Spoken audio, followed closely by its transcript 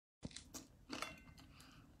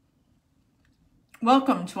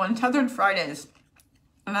Welcome to Untethered Fridays.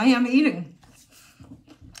 And I am eating.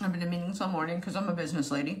 I've been in meetings all morning because I'm a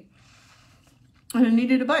business lady. And I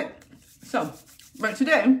needed a bite. So, but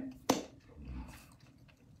today,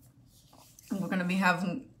 we're going to be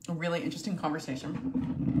having a really interesting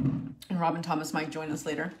conversation. And Robin Thomas might join us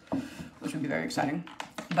later, which would be very exciting.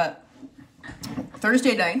 But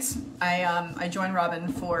Thursday nights, I join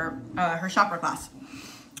Robin for her chakra class.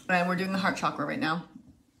 And we're doing the heart chakra right now.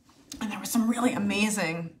 And there were some really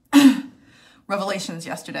amazing revelations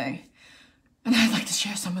yesterday. And I'd like to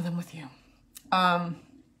share some of them with you.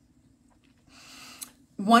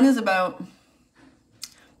 One is about,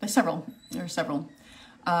 there are several,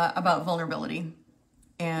 about vulnerability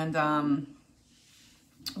and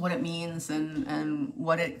what it means and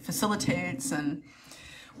what it facilitates. And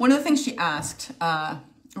one of the things she asked,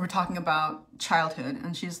 we're talking about childhood,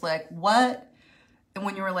 and she's like, what, and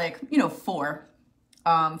when you were like, 4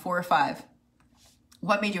 or 5,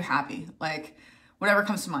 what made you happy? Like, whatever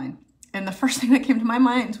comes to mind. And the first thing that came to my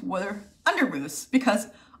mind were underoos, because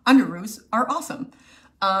underoos are awesome.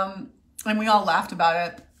 And we all laughed about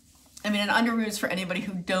it. I mean, an underoos, for anybody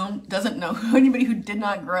who doesn't know, anybody who did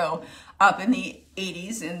not grow up in the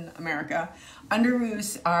 80s in America,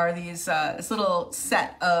 underoos are these this little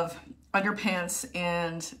set of underpants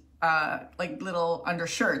and like little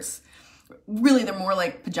undershirts. Really, they're more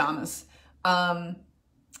like pajamas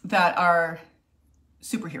that are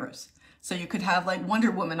superheroes. So you could have like Wonder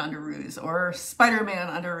Woman underoos or Spider-Man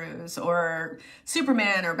underoos or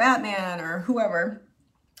Superman or Batman or whoever.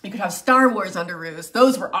 You could have Star Wars underoos.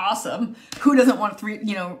 Those were awesome. Who doesn't want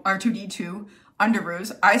R2-D2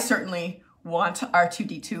 underoos? I certainly want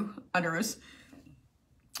R2-D2 underoos.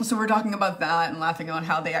 So we're talking about that and laughing about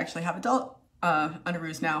how they actually have adult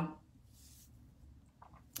underoos now.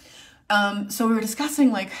 So we were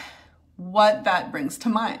discussing like what that brings to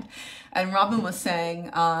mind. And Robin was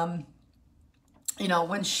saying,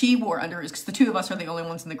 when she wore underoos, because the two of us are the only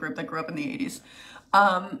ones in the group that grew up in the 80s,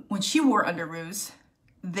 when she wore underoos,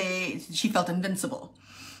 she felt invincible.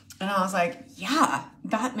 And I was like, yeah,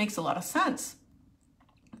 that makes a lot of sense.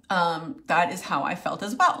 That is how I felt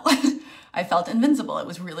as well. I felt invincible. It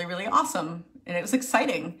was really, really awesome. And it was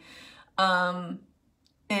exciting. And,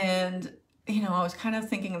 I was kind of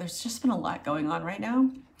thinking there's just been a lot going on right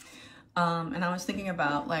now. And I was thinking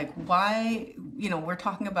about like why, we're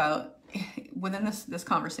talking about within this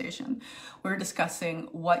conversation, we're discussing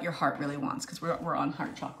what your heart really wants, because we're on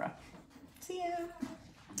heart chakra. See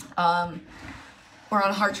ya. We're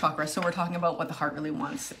on heart chakra, so we're talking about what the heart really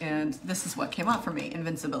wants. And this is what came up for me,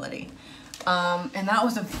 invincibility. And that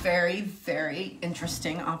was a very, very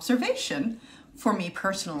interesting observation for me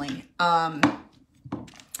personally.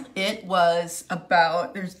 It was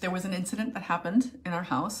about, there was an incident that happened in our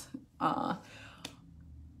house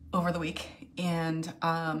over the week, and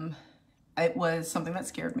it was something that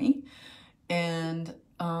scared me, and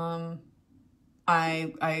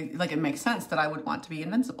I like, it makes sense that I would want to be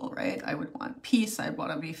invincible, right? I would want peace. I'd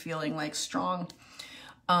want to be feeling like strong,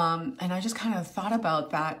 and I just kind of thought about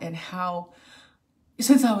that and how,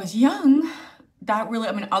 since I was young, that really,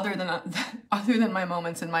 I mean, other than my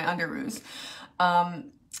moments in my underoos,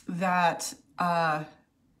 that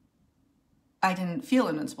I didn't feel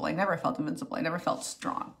invincible. I never felt invincible. I never felt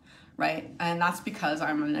strong, right? And that's because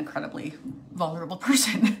I'm an incredibly vulnerable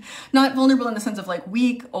person. Not vulnerable in the sense of like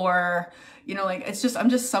weak or, it's just, I'm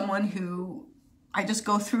just someone who, I just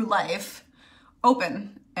go through life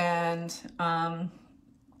open and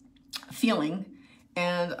feeling.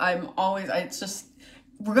 And it's just,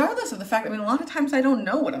 regardless of the fact, I mean, a lot of times I don't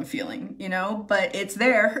know what I'm feeling, but it's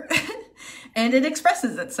there and it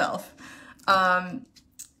expresses itself.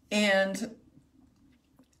 And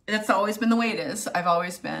that's always been the way it is. I've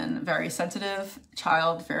always been very sensitive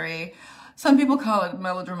child, some people call it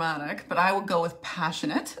melodramatic, but I would go with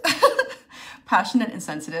passionate, passionate and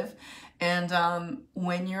sensitive. And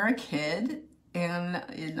when you're a kid in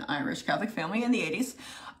an Irish Catholic family in the 80s,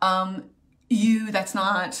 that's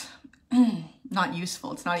not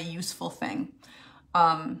useful. It's not a useful thing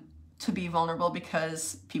to be vulnerable,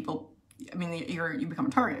 because people, you become a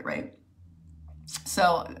target, right?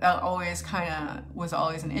 So that always was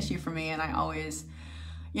always an issue for me. And I always,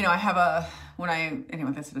 I have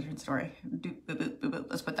anyway, that's a different story.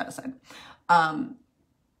 Let's put that aside.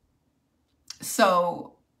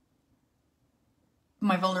 So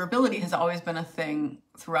my vulnerability has always been a thing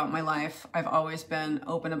throughout my life. I've always been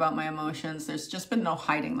open about my emotions. There's just been no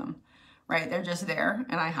hiding them, right? They're just there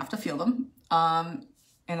and I have to feel them.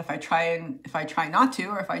 And if I try not to,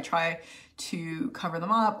 or if I try to cover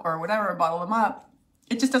them up or whatever, bottle them up,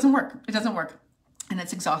 it just doesn't work. It doesn't work. and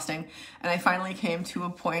it's exhausting. And I finally came to a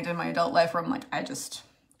point in my adult life where I'm like, I'm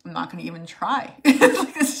not going to even try.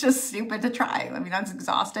 Like, it's just stupid to try. I mean, that's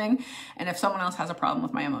exhausting. And if someone else has a problem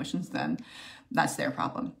with my emotions, then that's their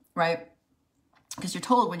problem, right? Because you're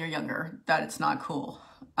told when you're younger that it's not cool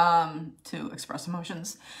to express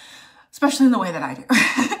emotions, especially in the way that I do.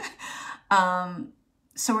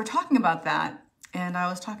 So we're talking about that. And I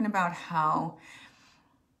was talking about how,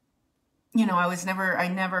 you know, I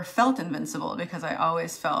never felt invincible, because I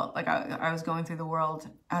always felt like I was going through the world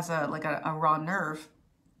as a raw nerve.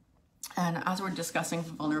 And as we're discussing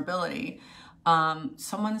vulnerability,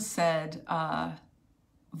 someone said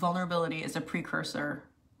vulnerability is a precursor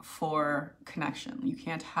for connection. You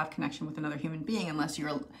can't have connection with another human being unless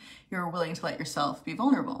you're willing to let yourself be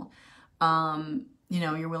vulnerable. You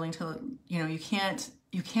know, you're willing to, you know, you can't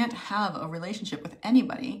have a relationship with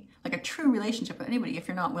anybody, like a true relationship with anybody, if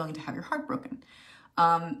you're not willing to have your heart broken.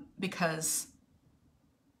 Because,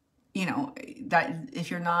 you know, that if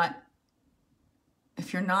you're not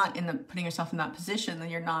putting yourself in that position, then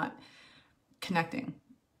you're not connecting.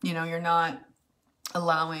 You know, you're not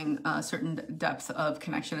allowing a certain depth of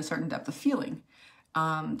connection, a certain depth of feeling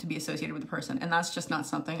to be associated with the person. And that's just not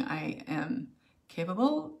something I am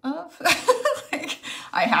capable of. Like,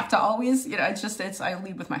 I have to always, you know, I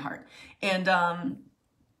lead with my heart. And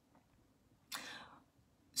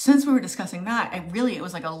since we were discussing that, it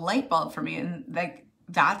was like a light bulb for me. And like,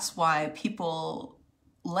 that's why people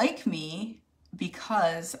like me,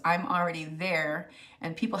 because I'm already there,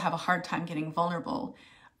 and people have a hard time getting vulnerable.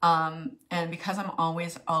 And because I'm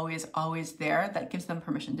always, always, always there, that gives them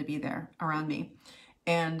permission to be there around me.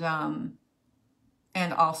 And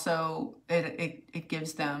also it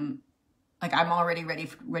gives them, like, I'm already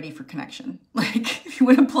ready for connection. Like, if you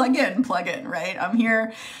want to plug in, right? I'm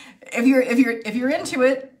here. If you're into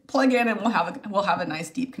it, plug in, and we'll have a nice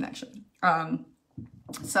deep connection.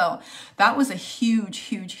 So that was a huge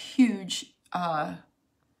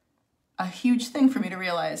thing for me to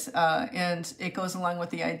realize, and it goes along with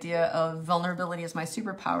the idea of vulnerability is my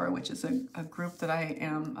superpower, which is a group that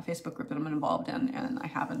a Facebook group that I'm involved in, and I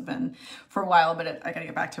haven't been for a while, but I gotta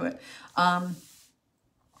get back to it.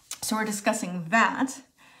 So we're discussing that,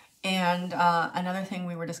 and another thing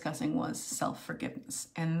we were discussing was self-forgiveness,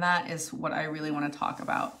 and that is what I really want to talk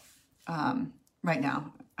about right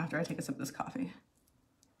now after I take a sip of this coffee.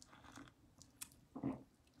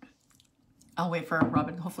 I'll wait for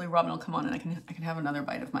Robin. Hopefully Robin will come on and I can have another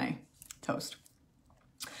bite of my toast.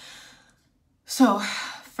 So,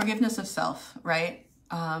 forgiveness of self, right?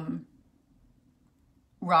 Robin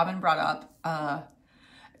brought up,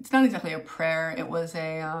 it's not exactly a prayer. It was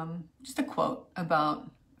just a quote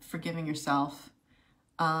about forgiving yourself,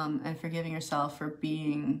 and forgiving yourself for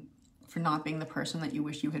not being the person that you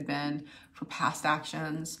wish you had been, for past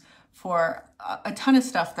actions, for a ton of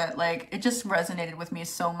stuff that, like, it just resonated with me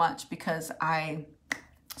so much, because I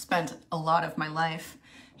spent a lot of my life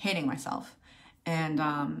hating myself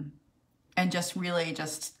and just really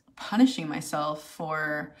just punishing myself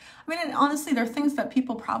for, I mean, and honestly, there are things that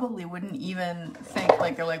people probably wouldn't even think,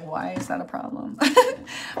 like, they're like, why is that a problem?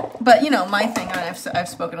 But, you know, my thing, and I've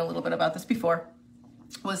spoken a little bit about this before,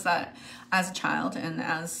 was that as a child and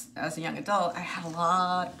as a young adult, I had a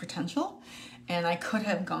lot of potential. And I could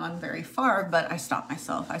have gone very far, but I stopped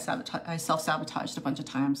myself. I self-sabotaged a bunch of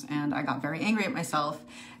times, and I got very angry at myself,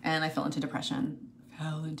 and I fell into depression.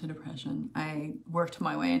 I worked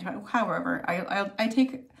my way into it. However, I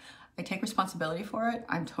take responsibility for it.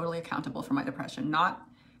 I'm totally accountable for my depression. Not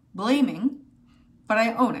blaming, but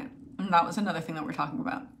I own it. And that was another thing that we're talking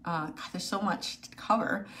about. God, there's so much to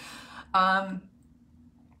cover.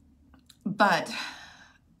 But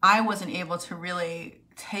I wasn't able to really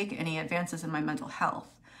take any advances in my mental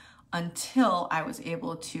health until I was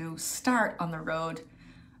able to start on the road.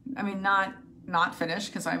 I mean, not finish,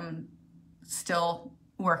 because I'm still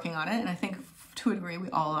working on it, and I think to a degree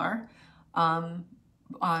we all are, on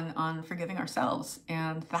forgiving ourselves.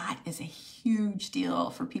 And that is a huge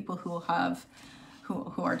deal for people who are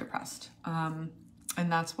depressed. And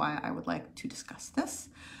that's why I would like to discuss this,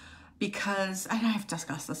 because I've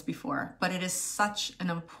discussed this before, but it is such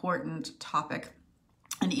an important topic.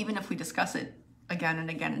 And even if we discuss it again and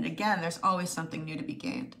again and again, there's always something new to be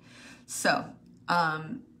gained. So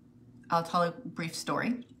I'll tell a brief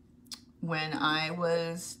story. When I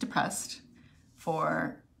was depressed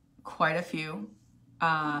for quite a few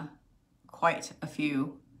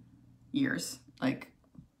years, like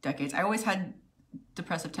decades. I always had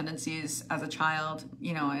depressive tendencies as a child,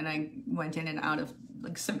 you know, and I went in and out of,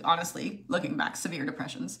 like, honestly, looking back, severe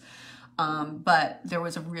depressions. But there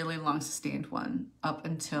was a really long sustained one up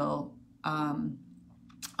until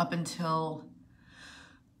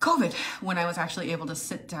COVID, when I was actually able to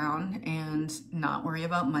sit down and not worry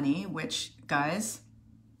about money, which, guys,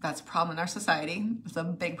 that's a problem in our society. It's a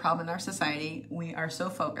big problem in our society. We are so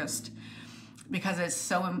focused because it's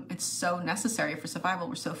so necessary for survival.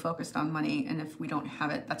 We're so focused on money, and if we don't have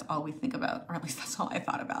it, that's all we think about, or at least that's all I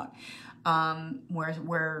thought about. Where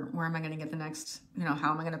am I going to get the next,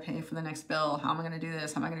 how am I going to pay for the next bill? How am I going to do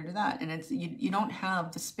this? How am I going to do that? And it's, you don't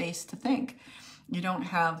have the space to think. You don't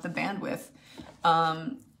have the bandwidth.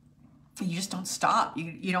 You just don't stop.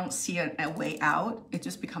 You don't see a way out. It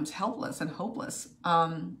just becomes helpless and hopeless.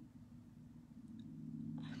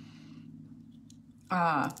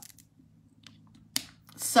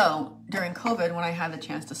 So during COVID, when I had the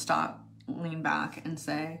chance to stop, lean back and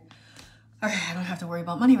say, all right, I don't have to worry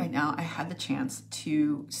about money right now, I had the chance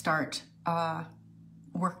to start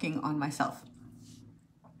working on myself.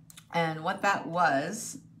 And what that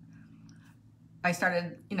was, I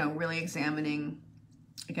started, really examining,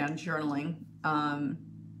 again, journaling,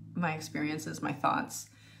 my experiences, my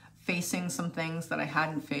thoughts, facing some things that I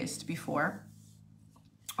hadn't faced before,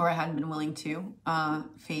 or I hadn't been willing to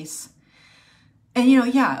face. And,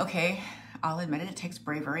 yeah, okay, I'll admit it, it takes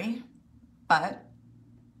bravery, but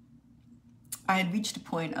I had reached a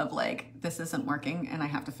point of like, this isn't working and I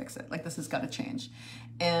have to fix it. Like, this has got to change.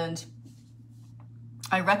 And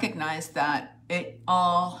I recognized that it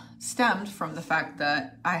all stemmed from the fact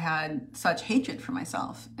that I had such hatred for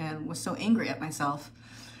myself and was so angry at myself.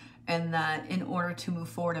 And that in order to move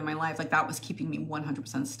forward in my life, like, that was keeping me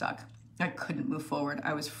 100% stuck. I couldn't move forward.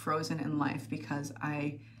 I was frozen in life because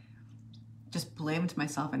I just blamed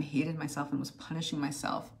myself and hated myself and was punishing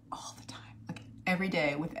myself all the time. Like, every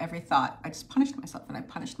day with every thought, I just punished myself and I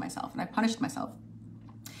punished myself and I punished myself.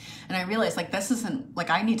 And I realized, like, this isn't, like,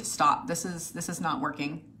 I need to stop. This is not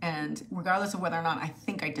working. And regardless of whether or not I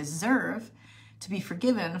think I deserve to be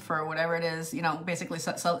forgiven for whatever it is, basically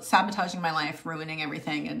sabotaging my life, ruining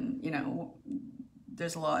everything. And,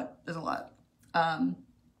 there's a lot of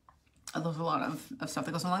stuff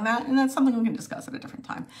that goes along that, and that's something we can discuss at a different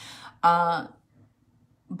time.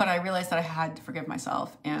 But I realized that I had to forgive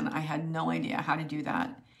myself, and I had no idea how to do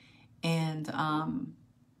that. And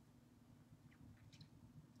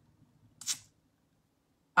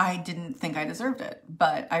I didn't think I deserved it,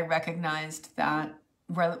 but I recognized that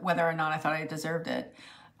whether or not I thought I deserved it,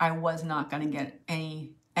 I was not going to get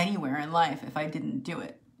anywhere in life if I didn't do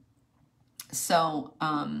it. So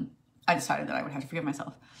I decided that I would have to forgive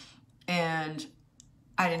myself. And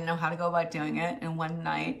I didn't know how to go about doing it. And one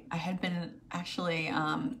night I had been actually,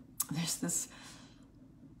 there's this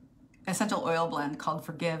essential oil blend called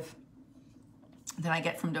Forgive that I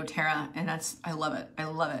get from doTERRA, and I love it. I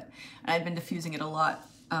love it. And I'd been diffusing it a lot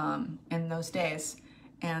in those days.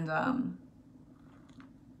 And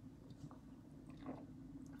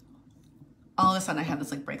all of a sudden I had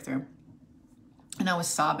this like breakthrough, and I was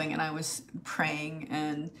sobbing and I was praying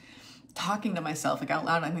and talking to myself like out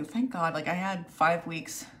loud. I mean, thank God, like, I had 5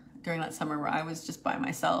 weeks during that summer where I was just by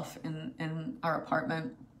myself in our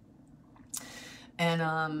apartment, and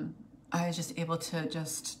I was just able to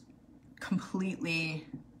just completely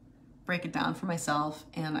break it down for myself.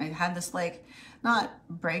 And I had this, like, not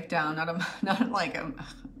breakdown, not like a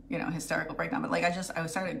hysterical breakdown, but like I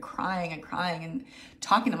started crying and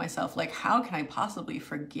talking to myself, like, how can I possibly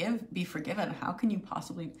be forgiven? How can you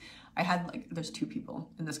possibly? I had, like, there's two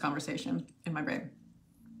people in this conversation in my brain.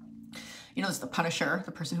 There's the punisher,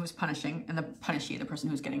 the person who was punishing, and the punishee, the person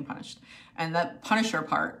who was getting punished. And that punisher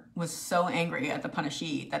part was so angry at the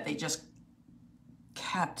punishee that they just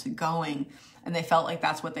kept going, and they felt like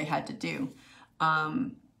that's what they had to do.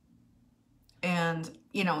 And,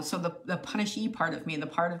 so the punishee part of me, the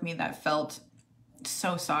part of me that felt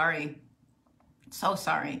so sorry,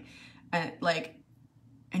 and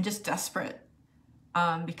just desperate,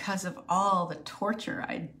 because of all the torture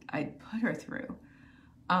I'd put her through.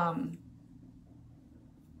 But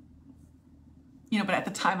at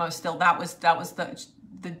the time I was still, that was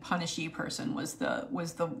the punishee person was the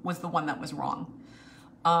one that was wrong.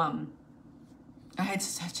 I had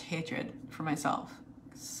such hatred for myself,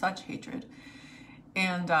 such hatred.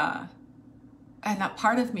 And that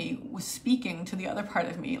part of me was speaking to the other part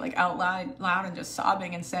of me, like, out loud and just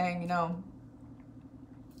sobbing and saying,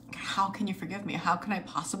 how can you forgive me? How can I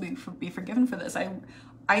possibly be forgiven for this?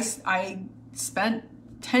 I spent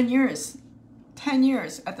 10 years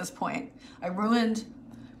at this point. I ruined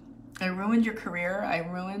your career. I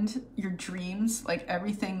ruined your dreams, like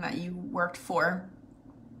everything that you worked for.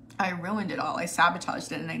 I ruined it all. I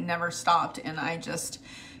sabotaged it, and I never stopped. And I just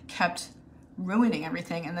kept ruining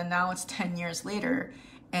everything. And then now it's 10 years later,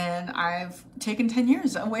 And I've taken 10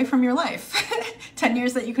 years away from your life. 10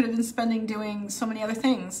 years that you could have been spending doing so many other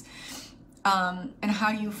things. And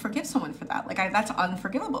how do you forgive someone for that? Like, that's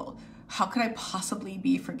unforgivable. How could I possibly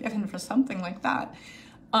be forgiven for something like that?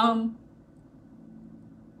 And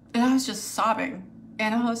I was just sobbing.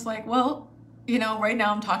 And I was like, well, you know, right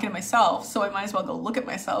now I'm talking to myself, so I might as well go look at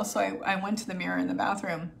myself. So I went to the mirror in the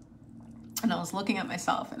bathroom and I was looking at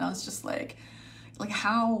myself, and I was just like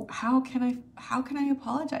how can I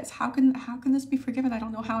apologize? How can this be forgiven? I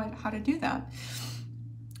don't know how to do that.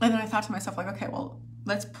 And then I thought to myself, like, okay, well,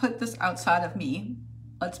 let's put this outside of me.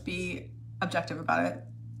 Let's be objective about it.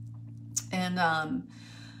 And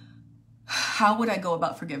how would I go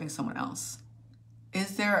about forgiving someone else?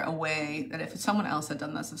 Is there a way that if someone else had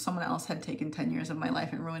done this, if someone else had taken 10 years of my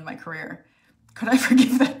life and ruined my career, could I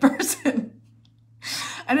forgive that person?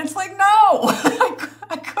 And it's like, no,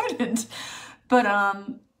 I couldn't. But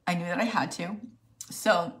I knew that I had to.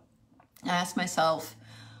 So I asked myself,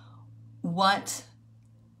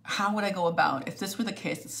 how would I go about, if this were the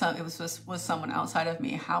case, that it was someone outside of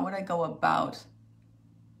me, how would I go about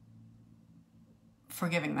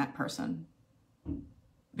forgiving that person?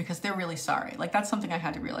 Because they're really sorry. Like, that's something I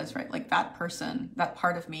had to realize, right? Like, that person, that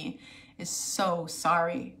part of me is so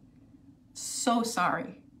sorry. So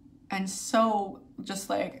sorry. And so just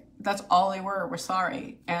like, that's all they were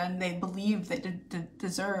sorry. And they believed they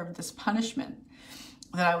deserved this punishment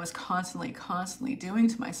that I was constantly doing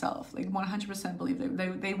to myself. Like, 100% believe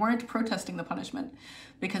they weren't protesting the punishment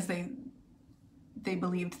because they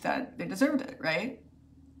believed that they deserved it, right?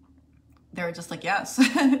 They were just like, yes,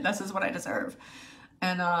 this is what I deserve.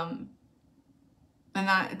 And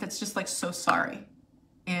that's just like, so sorry.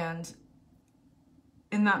 And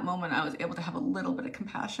in that moment, I was able to have a little bit of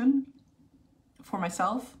compassion for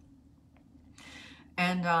myself.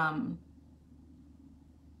 And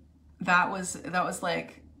that was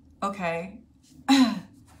like, okay,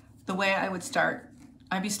 the way I would start,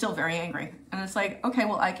 I'd be still very angry. And it's like, okay,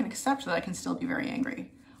 well, I can accept that I can still be very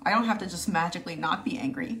angry. I don't have to just magically not be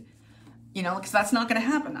angry, you know, because that's not going to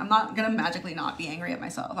happen. I'm not going to magically not be angry at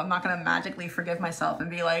myself. I'm not going to magically forgive myself and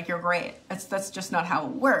be like, you're great. That's just not how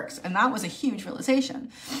it works. And that was a huge realization.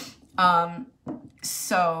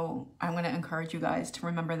 So I'm going to encourage you guys to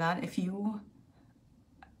remember that if you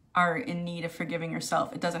are in need of forgiving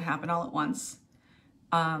yourself, it doesn't happen all at once.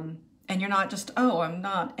 And you're not just, oh, I'm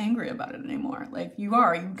not angry about it anymore. Like, you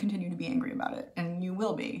continue to be angry about it, and you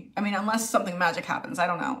will be. I mean, unless something magic happens. I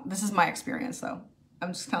don't know. This is my experience, though.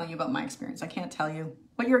 I'm just telling you about my experience. I can't tell you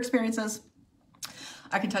what your experience is.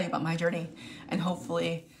 I can tell you about my journey. And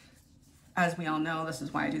hopefully, as we all know, this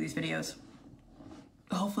is why I do these videos.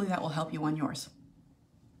 Hopefully that will help you on yours.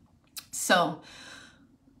 So,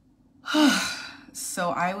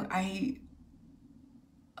 I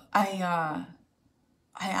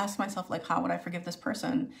asked myself, like, how would I forgive this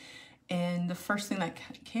person? And the first thing that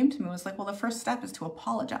came to me was like, well, the first step is to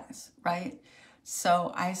apologize, right?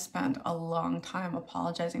 So I spent a long time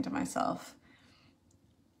apologizing to myself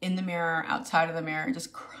in the mirror, outside of the mirror,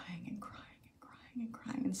 just crying and crying and crying and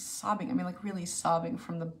crying and sobbing. I mean, like, really sobbing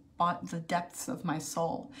from the depths of my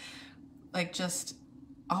soul. Like, just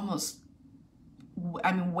almost,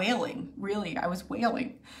 I mean, wailing, really. I was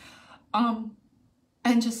wailing.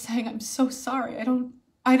 And just saying, I'm so sorry.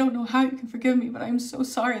 I don't know how you can forgive me, but I'm so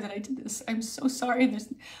sorry that I did this. I'm so sorry.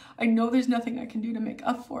 And I know there's nothing I can do to make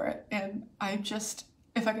up for it. And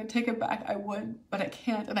if I could take it back, I would, but I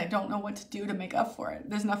can't. And I don't know what to do to make up for it.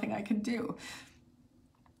 There's nothing I can do.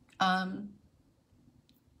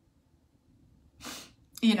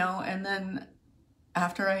 You know, and then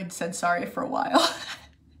after I'd said sorry for a while,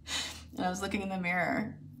 and I was looking in the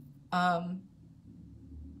mirror,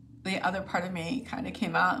 the other part of me kind of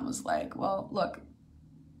came out and was like, well, look,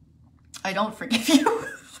 I don't forgive you.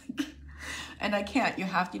 And I can't. You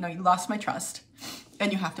have to, you lost my trust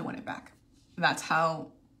and you have to win it back. That's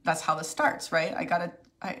how this starts, right?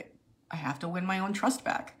 I have to win my own trust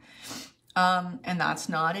back. And that's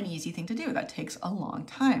not an easy thing to do. That takes a long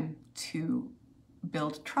time to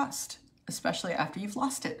build trust, especially after you've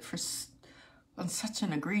lost it on such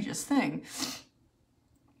an egregious thing.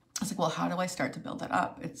 I was like, well, how do I start to build that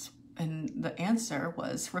up? And the answer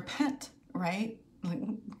was repent, right? Like,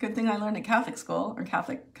 good thing I learned at Catholic school, or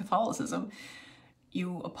Catholicism.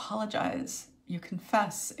 You apologize, you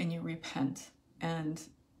confess, and you repent. And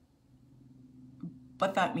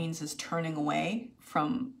what that means is turning away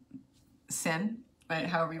from sin, right?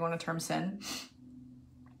 However you want to term sin.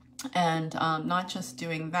 And not just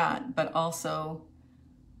doing that, but also,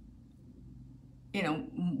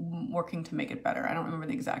 working to make it better. I don't remember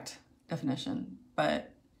the exact definition,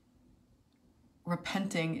 but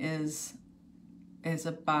repenting is is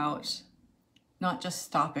about not just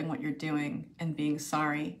stopping what you're doing and being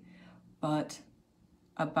sorry, but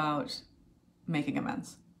about making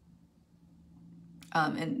amends.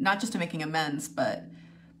 And not just making amends, but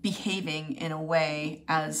behaving in a way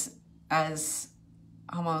as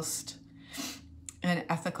almost an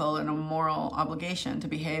ethical and a moral obligation to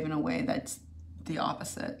behave in a way that's the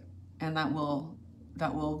opposite, and that will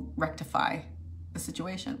rectify the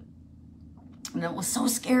situation. And it was so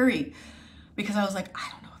scary because I was like, I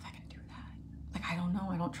don't know if I can do that. Like, I don't know.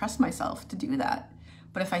 I don't trust myself to do that.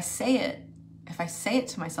 But if I say it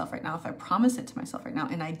to myself right now, if I promise it to myself right now,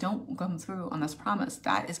 and I don't come through on this promise,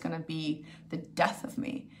 that is going to be the death of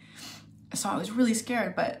me. So I was really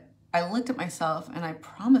scared, but I looked at myself and I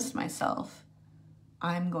promised myself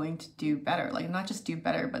I'm going to do better. Like, not just do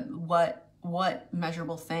better, but what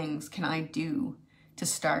measurable things can I do to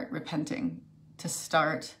start repenting, to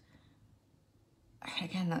start,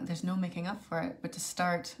 again, there's no making up for it, but to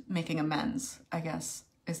start making amends, I guess,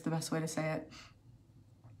 is the best way to say it.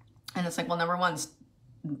 And it's like, well, number one,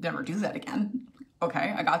 never do that again.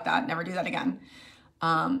 Okay, I got that. Never do that again.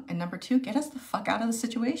 And number two, get us the fuck out of the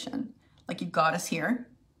situation. Like, you got us here.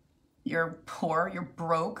 You're poor. You're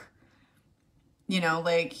broke. You know,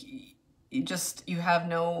 like, you have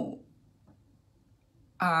no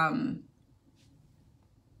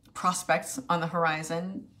prospects on the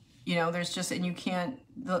horizon. You know, there's just, and you can't,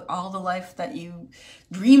 all the life that you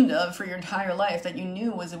dreamed of for your entire life that you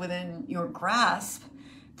knew was within your grasp,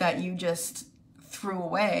 that you just threw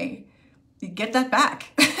away, you get that back.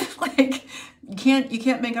 Like, you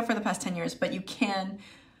can't make up for the past 10 years, but you can,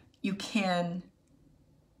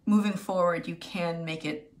 moving forward, you can make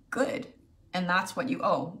it good. And that's what you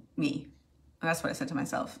owe me. And that's what I said to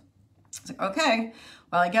myself. It's like, okay,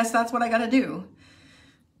 well, I guess that's what I got to do.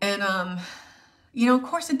 And, you know, of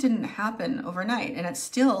course it didn't happen overnight, and it's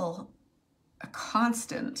still a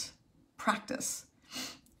constant practice.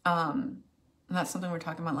 And that's something we were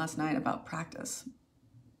talking about last night, about practice.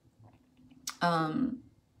 But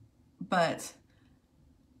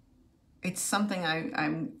it's something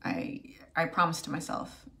I promised to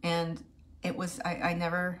myself. And it was, I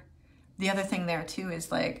never, the other thing there too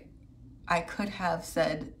is, like, I could have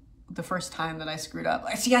said the first time that I screwed up,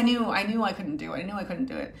 like, see, I knew I couldn't do it. I knew I couldn't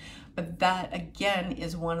do it. But that, again,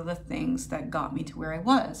 is one of the things that got me to where I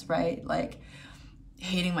was, right? Like,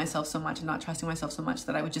 hating myself so much and not trusting myself so much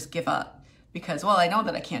that I would just give up because, well, I know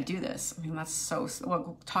that I can't do this. I mean, that's so,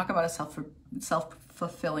 well, talk about a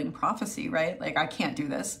self-fulfilling prophecy, right? Like, I can't do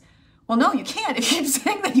this. Well, no, you can't if you keep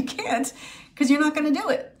saying that you can't, because you're not going to do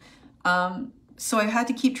it. So I had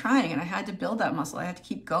to keep trying, and I had to build that muscle. I had to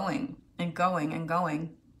keep going and going and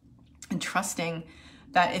going and trusting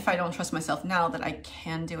that if I don't trust myself now, that I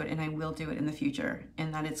can do it and I will do it in the future,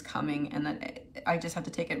 and that it's coming, and that I just have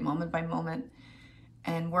to take it moment by moment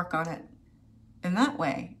and work on it in that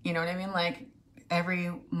way. You know what I mean? Like,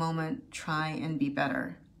 every moment, try and be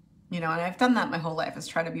better. You know, and I've done that my whole life, is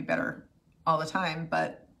try to be better all the time.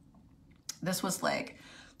 But this was like,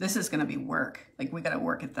 this is going to be work. Like, we got to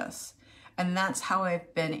work at this. And that's how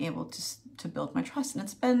I've been able to build my trust. And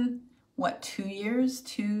it's been, what, 2 years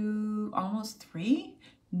to almost 3?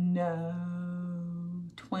 No,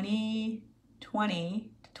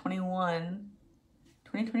 2020 to 21,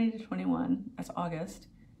 2020 to 21, that's August,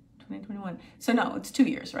 2021. So no, it's 2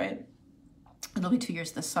 years, right? It'll be 2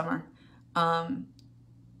 years this summer,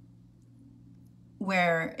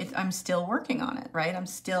 where I'm still working on it, right? I'm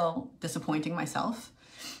still disappointing myself,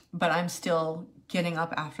 but I'm still getting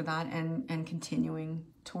up after that and continuing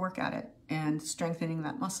to work at it and strengthening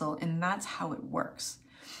that muscle. And that's how it works.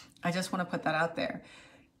 I just want to put that out there.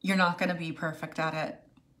 You're not going to be perfect at it.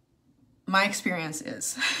 My experience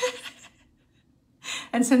is.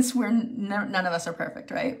 And since none of us are perfect,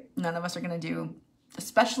 right? None of us are going to do,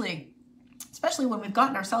 especially when we've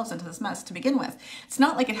gotten ourselves into this mess to begin with. It's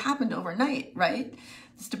not like it happened overnight, right?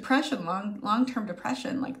 This depression, long-term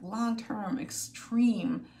depression, like long-term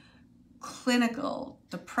extreme clinical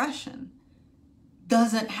depression,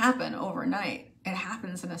 doesn't happen overnight. It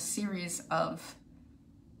happens in a series of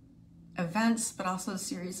events, but also a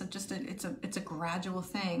series of just it's a gradual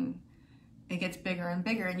thing. It gets bigger and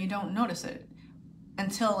bigger, and you don't notice it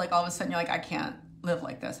until, like, all of a sudden you're like, I can't live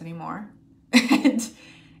like this anymore.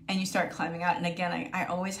 and you start climbing out. And again, I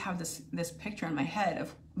always have this picture in my head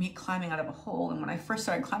of me climbing out of a hole. And when I first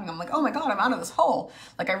started climbing, I'm like, oh my God, I'm out of this hole.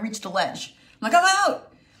 Like, I reached a ledge. I'm like, I'm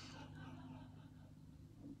out.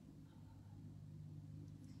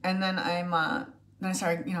 And then then I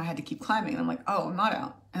started, I had to keep climbing. And I'm like, oh, I'm not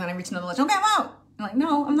out. And then I reached another ledge. Okay, I'm out. I'm like,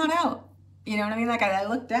 no, I'm not out. You know what I mean? Like, I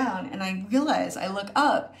look down and I realize, I look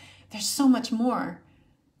up, there's so much more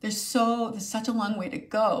there's such a long way to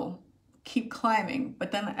go. Keep climbing.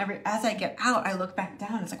 But then as I get out, I look back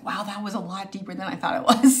down. It's like, wow, that was a lot deeper than I thought it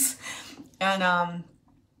was. And I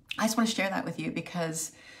just want to share that with you,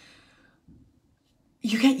 because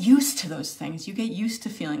you get used to those things. You get used to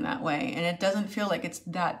feeling that way. And it doesn't feel like it's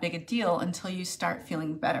that big a deal until you start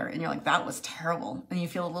feeling better. And you're like, that was terrible. And you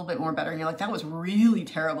feel a little bit more better. And you're like, that was really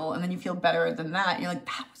terrible. And then you feel better than that. And you're like,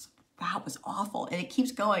 that was awful. And it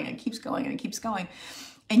keeps going and keeps going and it keeps going.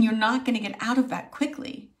 And you're not going to get out of that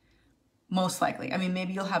quickly. Most likely. I mean,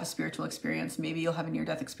 maybe you'll have a spiritual experience. Maybe you'll have a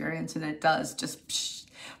near-death experience and it does just psh.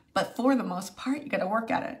 But for the most part, you got to work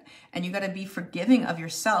at it. And you got to be forgiving of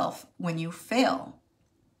yourself when you fail.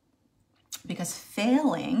 Because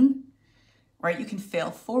failing, right, you can fail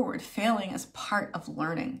forward. Failing is part of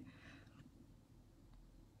learning.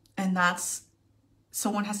 And so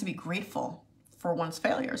one has to be grateful for one's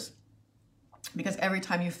failures. Because every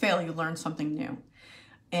time you fail, you learn something new.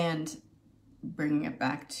 And bringing it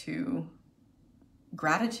back to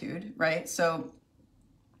gratitude, right? So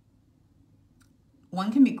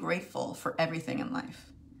one can be grateful for everything in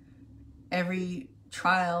life. Every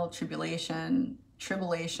trial, tribulation,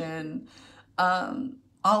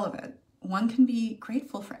 all of it. One can be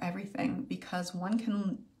grateful for everything because one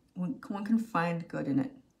can find good in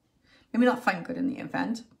it. Maybe not find good in the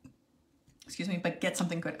event, but get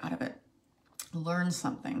something good out of it. Learn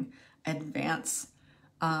something, advance.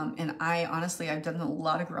 And I've done a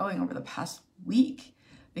lot of growing over the past week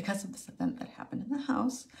because of this event that happened in the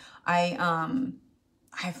house.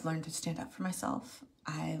 I've learned to stand up for myself.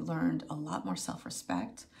 I learned a lot more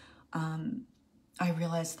self-respect. I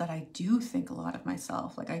realized that I do think a lot of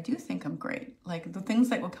myself. Like, I do think I'm great. Like, the things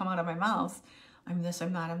that will come out of my mouth, I'm this,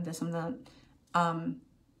 I'm that, I'm this, I'm that.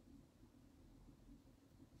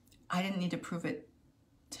 I didn't need to prove it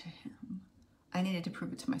to him. I needed to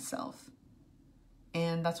prove it to myself.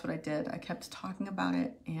 And that's what I did. I kept talking about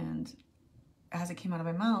it. And as it came out of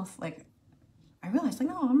my mouth, like, I realized, like,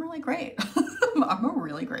 no, I'm really great. I'm a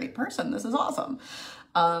really great person. This is awesome.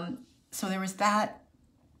 So there was that.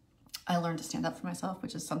 I learned to stand up for myself,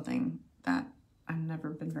 which is something that I've never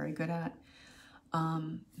been very good at.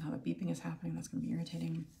 Now the beeping is happening. That's going to be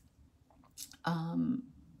irritating.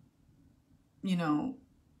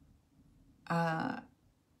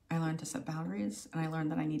 I learned to set boundaries, and I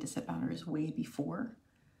learned that I need to set boundaries way before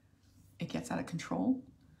it gets out of control.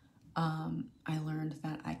 I learned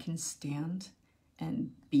that I can stand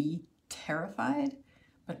and be terrified,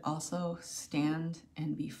 but also stand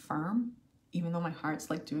and be firm, even though my heart's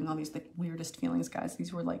like doing all these like weirdest feelings, guys.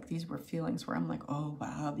 These were feelings where I'm like, oh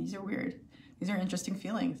wow, these are weird. These are interesting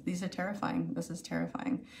feelings. These are terrifying. This is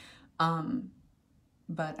terrifying.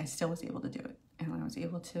 But I still was able to do it. And I was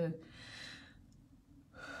able to,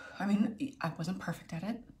 I wasn't perfect at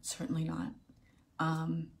it, certainly not.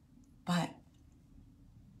 But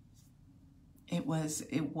it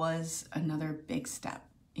was another big step,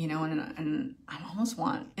 and I almost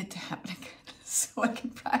want it to happen again so I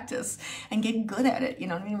can practice and get good at it,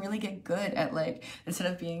 really get good at, like, instead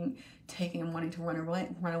of taking and wanting to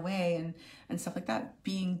run away and stuff like that,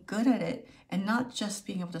 being good at it and not just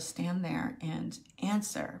being able to stand there and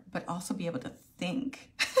answer, but also be able to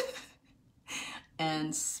think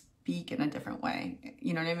and speak in a different way.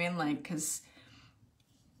 You know what I mean? Like, because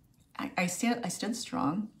I stood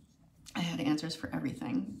strong. I had answers for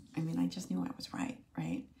everything. I just knew I was right?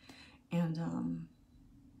 And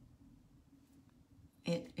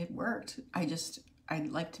it worked.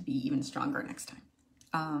 I'd like to be even stronger next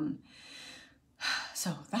time.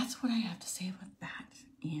 So that's what I have to say about that.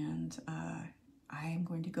 And I am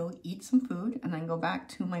going to go eat some food and then go back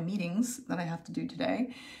to my meetings that I have to do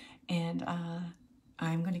today. And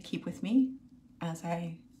I'm going to keep with me, as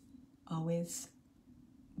I always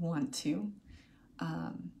want to,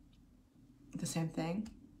 the same thing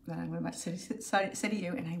that I'm about to say to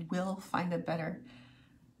you, and I will find a better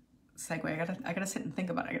segue. I gotta sit and think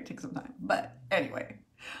about it. I gotta take some time. But anyway,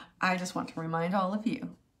 I just want to remind all of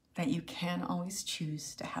you that you can always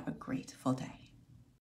choose to have a grateful day.